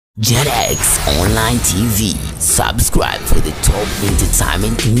JetX Online TV. Subscribe for the top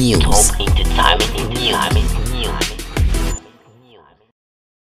entertainment news.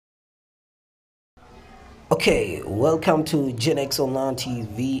 Okay, welcome to JetX Online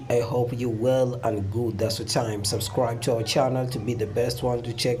TV. I hope you're well and good. That's the time. Subscribe to our channel to be the best one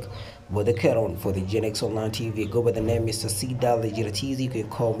to check what the cut on for the JetX Online TV. Go by the name Mr. C. You can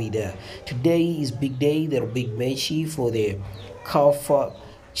call me there. Today is big day. There are big match for the CAF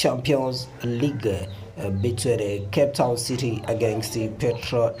Champions League between Cape Town City against the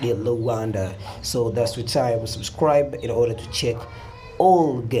Petro de LUANDA. So that's the time. Subscribe in order to check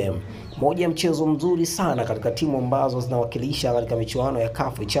all game. Moja mchezo mzuri sana katika timu ambazo zinawakilisha katika michuano ya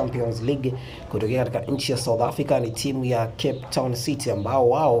CAF Champions League kutokea katika nchi ya South Africa ni timu ya Cape Town City ambao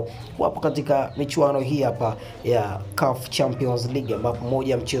wao wapo katika michuano hii hapa ya CAF Champions League, ambapo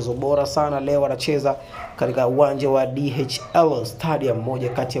moja mchezo bora sana leo wanacheza katika uwanja wa DHL Stadium, moja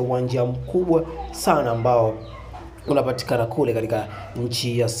kati ya uwanja mkubwa sana ambao unapatikana kule katika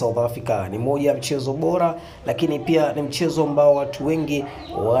nchi ya South Africa. Ni moja ya mchezo bora, lakini pia ni mchezo ambao watu wengi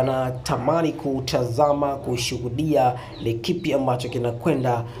wanatamani kutazama, kushuhudia ni kipi ambacho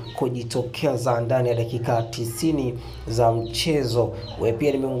kinakwenda kujitokeza ndani ya dakika 90 za mchezo. Wewe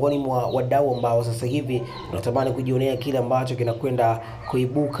pia ni miongoni mwa wadau ambao sasa hivi unatamani kujionea kile ambacho kinakwenda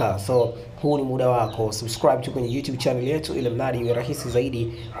kuibuka. So huu ni muda wako. Subscribe tu kwenye YouTube channel yetu ili mradi iwe rahisi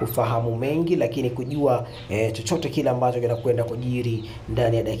zaidi kufahamu mengi, lakini kujua chochote kile ambacho kinakwenda kujiri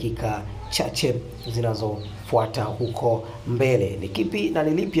ndani ya dakika chache zinazofuata huko mbele. Ni kipi na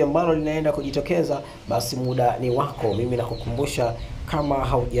ni lipi ambalo linaenda kujitokeza? Basi muda ni wako. Mimi nakukumbusha, kama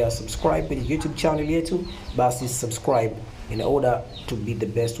hauja subscribe kwenye YouTube channel yetu, basi subscribe in order to be the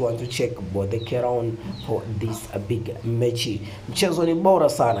best one to check what they carry on for this big match. Mchezo ni bora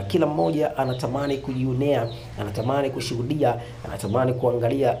sana, kila mmoja anatamani kujionea, anatamani kushuhudia, anatamani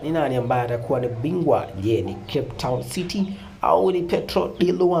kuangalia ni nani ambaye atakuwa ni bingwa. Je, ni Cape Town City au ni Petro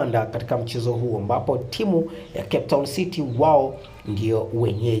de LUANDA katika mchezo huu, ambapo timu ya Cape Town City wao ndio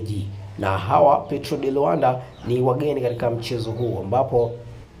wenyeji na hawa Petro de LUANDA ni wageni katika mchezo huu, ambapo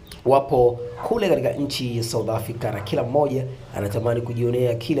wapo kule katika nchi ya South Africa na kila mmoja anatamani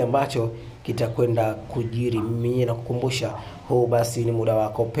kujionea kile ambacho kitakwenda kujiri. Mimi na kukumbusha, huu basi ni muda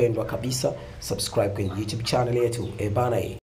wako pendwa kabisa. Subscribe kwenye YouTube channel yetu. Bana.